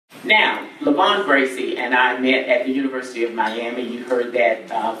Now, LaVon Bracy and I met at the University of Miami. You heard that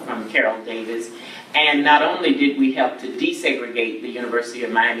from Carol Davis. And not only did we help to desegregate the University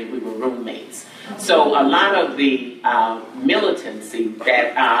of Miami, we were roommates. So a lot of the militancy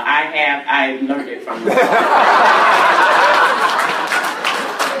that I learned it from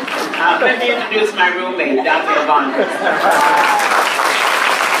let me introduce my roommate, Dr. LaVon Bracy.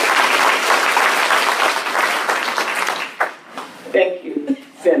 Thank you,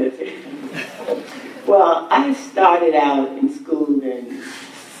 Senator. Well, I started out in school in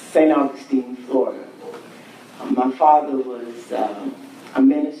St. Augustine, Florida. My father was a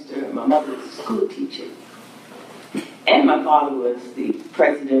minister, my mother was a school teacher, and my father was the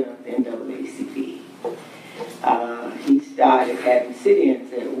president of the NAACP. He started having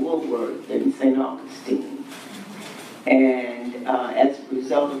sit-ins at Woolworth in St. Augustine, and as a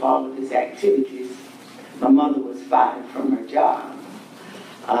result of all of his activities, my mother was fired from her job.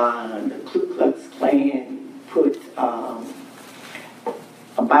 The Ku Klux Klan put a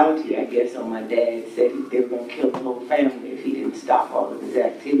bounty, I guess, on my dad, said they were going to kill the whole family if he didn't stop all of his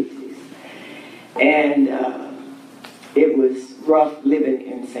activities. And it was rough living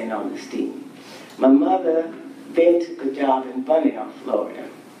in St. Augustine. My mother then took a job in Bunnell, Florida.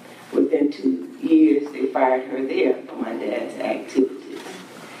 Within 2 years, they fired her there for my dad's activities.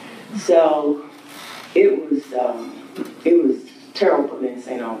 So it was terrible in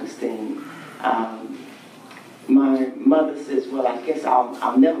St. Augustine. My mother says, well, I guess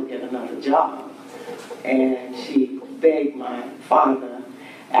I'll never get another job. And she begged my father,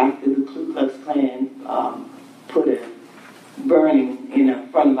 after the Ku Klux Klan put a burning in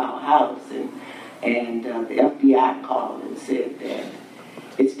front of our house, and the FBI called and said that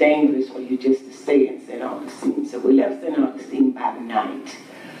it's dangerous for you just to stay in St. Augustine. So we left St. Augustine by the night.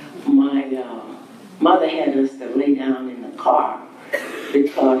 My mother had us to lay down in the car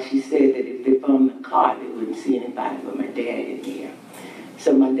because she said that if they bombed the car, they wouldn't see anybody but my dad in here.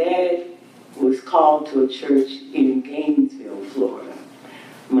 So my dad was called to a church in Gainesville, Florida.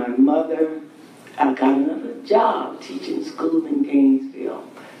 My mother got another job teaching school in Gainesville.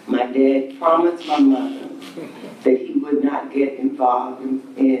 My dad promised my mother that he would not get involved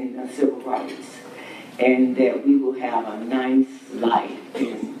in civil rights and that we will have a nice life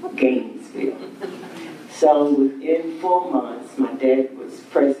in Gainesville. So within 4 months, my dad was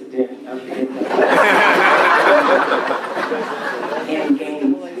president of the in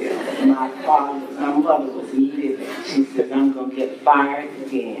Gainesville. My mother was livid. She said, I'm going to get fired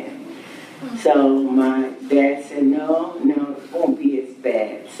again. So my dad said, no, it won't be as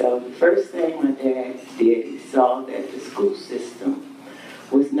bad. So the first thing my dad did, he saw that the school system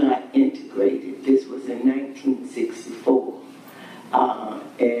was not integrated. This was in 1964.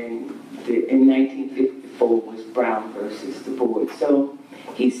 And in 1954 was Brown versus the board. So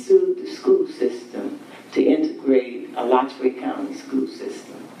he sued the school system to integrate a Lachue County school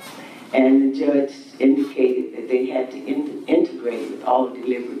system. And the judge indicated that they had to integrate with all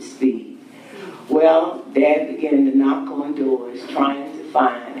deliberate speed. Well, Dad began to knock on doors trying to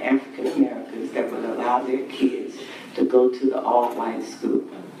find African Americans that would allow their kids to go to the all-white school.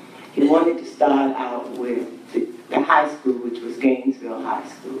 He wanted to start out with the high school, which was Gainesville High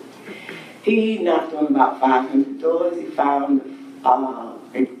School. He knocked on about 500 doors. He found a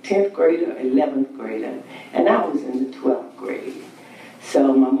 10th grader, 11th grader, and I was in the 12th grade.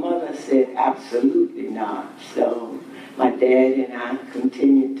 So my mother said, absolutely not. So my dad and I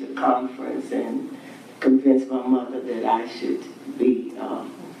continued to conference and convince my mother that I should be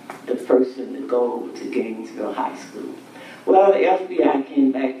the person to go over to Gainesville High School. Well, the FBI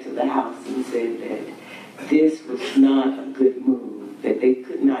came back to the house and said that this was not a good move, that they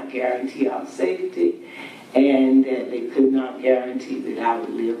could not guarantee our safety, and that they could not guarantee that I would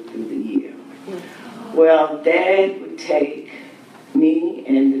live through the year. Well, Dad would take me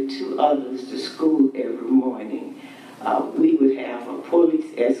and the 2 others to school every morning. We would have a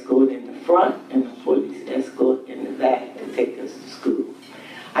police escort in the front and a police escort in the back to take us to school.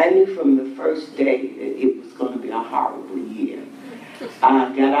 I knew from the first day that it was going to be a horrible year.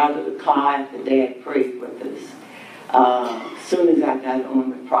 I got out of the car after Dad prayed with us. As soon as I got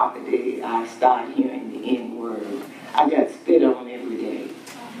on the property, I started hearing the N-word. I got spit on every day.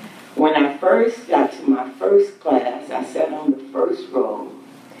 When I first got to my first class, I sat on the first row.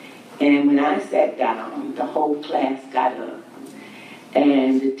 And when I sat down, the whole class got up.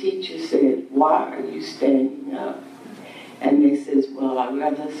 And the teacher said, why are you standing up? And they says, well, I'd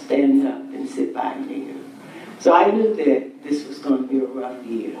rather stand up than sit by a nigger. So I knew that this was going to be a rough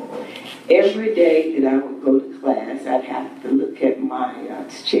year. Every day that I would go to class, I'd have to look at my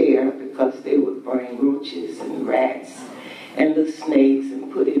chair because they would bring roaches and rats and the snakes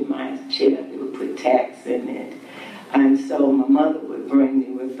and put in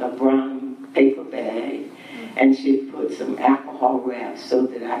a brown paper bag, and she put some alcohol wraps so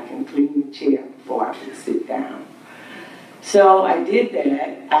that I can clean the chair before I could sit down. So I did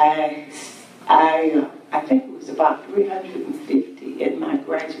that. I think it was about 350 in my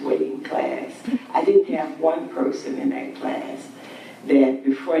graduating class. I didn't have one person in that class that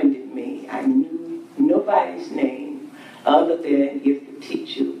befriended me. I knew nobody's name other than if the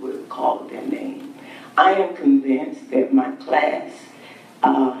teacher would call their name. I am convinced that my class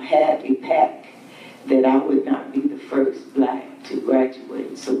had a pact that I would not be the first black to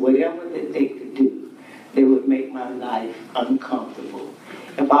graduate. So whatever that they could do, they would make my life uncomfortable.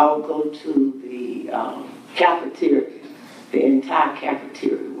 If I would go to the cafeteria, the entire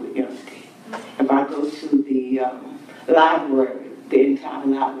cafeteria would empty. If I go to the library, the entire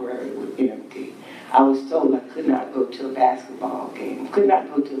library would empty. I was told I could not go to a basketball game, could not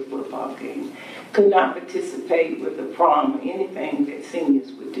go to a football game, could not participate with the prom or anything that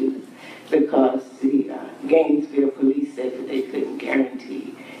seniors would do because the Gainesville police said that they couldn't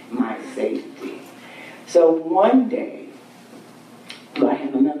guarantee my safety. So one day, do I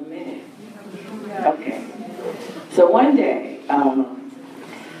have another minute? Okay. So one day,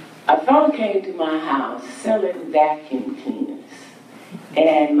 a fellow came to my house selling vacuum cleaners,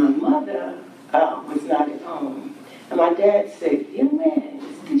 and my mother was not at home. And my dad said, "Young man,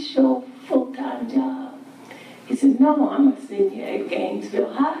 is this your full-time job?" He said, "No, I'm a senior at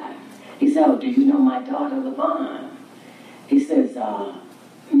Gainesville High." He said, "Oh, do you know my daughter, LaVon?" He says,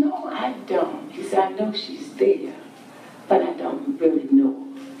 "No, I don't." He said, "I know she's there, but I don't really know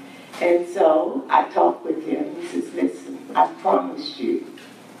her." And so I talked with him. He says, "Listen, I promise you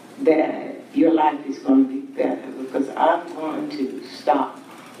that your life is going to be better because I'm going to stop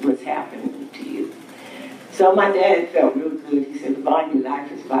what's happening to you." So my dad felt real good. He said, "LaVon, your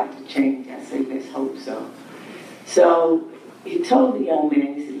life is about to change." I said, "Let's hope so." So he told the young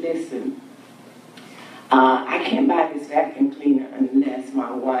man, he said, "Listen, I can't buy this vacuum cleaner unless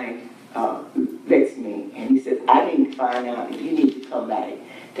my wife lets me." And he said, "I need to find out if you need to come back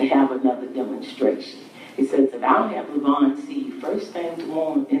to have another demonstration." He says that I'll have LaVon see you first thing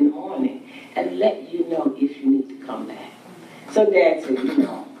tomorrow in the morning and let you know if you need to come back. So Dad said, "You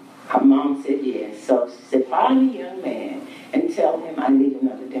know." Her mom said yes. So she said, "Find the young man and tell him I need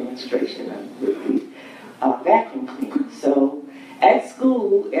another demonstration with the vacuum cleaner." So at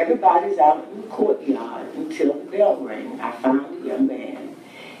school, everybody's out in the courtyard until the bell rang. I found the young man,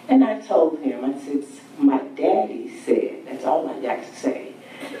 and I told him, I said, "My daddy said," that's all I got to say.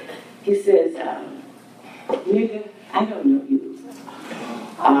 He says, "Nigga, I don't know you."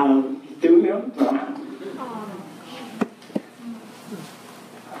 He threw me on the ground.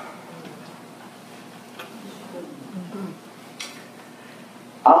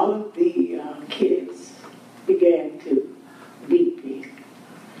 All of the kids began to beat me.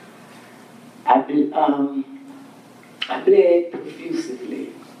 I bled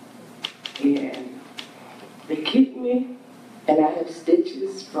profusely, and they kicked me, and I have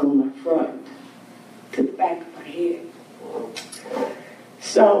stitches from my front to the back of my head.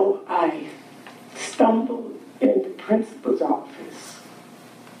 So I stumbled in the principal's office,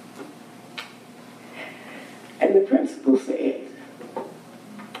 and the principal said,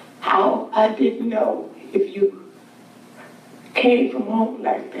 "How I didn't know if you came from home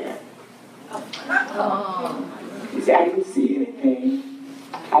like that." He said, "I didn't see anything.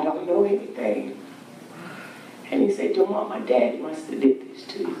 I don't know anything." And he said, "Your mom, my daddy must have did this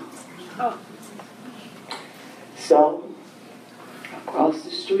to you." So across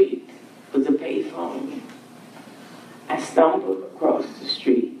the street was a payphone. I stumbled across the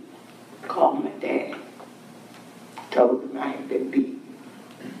street, called my dad, told him I had been beaten.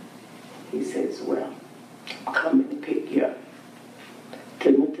 He says, "Well, I'm coming to pick you up."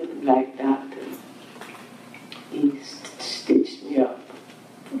 Took me to the black doctor. He stitched me up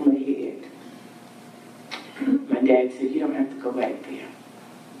on my head. My dad said, "You don't have to go back there."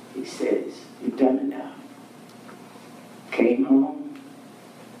 He says, "You've done enough." Came home.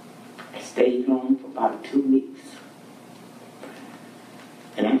 I stayed home for about 2 weeks.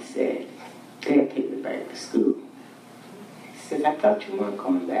 And I said, "Dad, take me back to school." He said, "I thought you weren't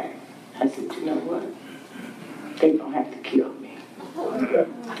coming back." I said, "You know what? They don't have to kill me.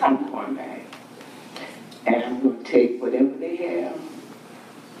 I'm going back. And I'm going to take whatever they have,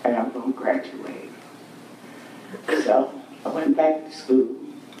 and I'm going to graduate." So I went back to school.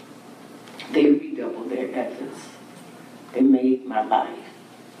 They redoubled their efforts. They made my life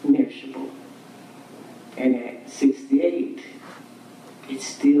miserable. And at 68, it's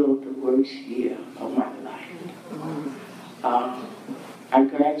still the worst year of my life. I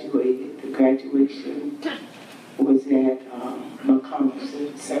graduated. The graduation was at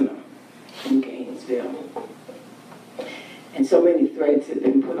McConnell Center in Gainesville. And so many threats had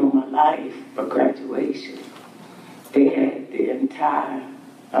been put on my life for graduation. They had the entire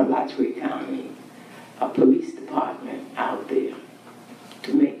Alachua County police department out there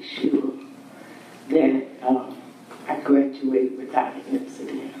to make sure that I graduate without an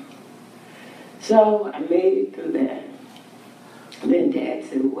incident. So I made it through that. And then Dad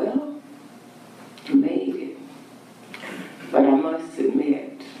said, well, you made it. But I must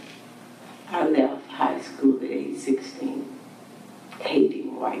admit, I left high school at age 16,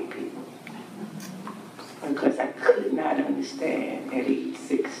 hating white people. Because I could not understand at age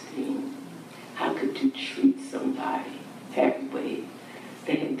 16, how could you treat somebody that way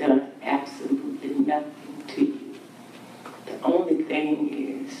that had done absolutely nothing to you? The only thing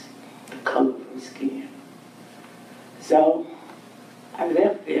is the color of her skin. So I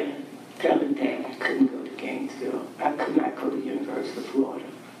left there telling Dad I couldn't go to Gainesville. I could not go to University of Florida.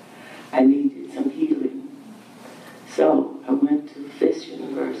 I needed some healing. So I went to Fisk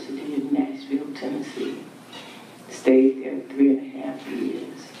University in Nashville, Tennessee. Stayed there 3.5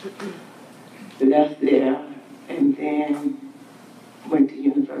 years. Left there and then went to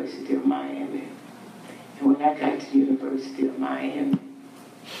University of Miami. And when I got to University of Miami,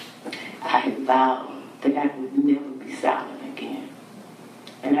 I had vowed that I would never be silent again.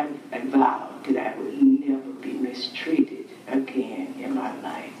 And I vowed that I would never be mistreated again in my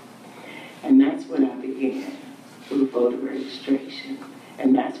life. And that's when I began with voter registration.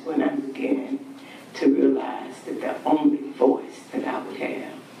 And that's when I began to realize that the only voice that I would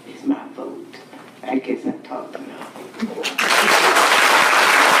have is my vote. I guess I talked enough.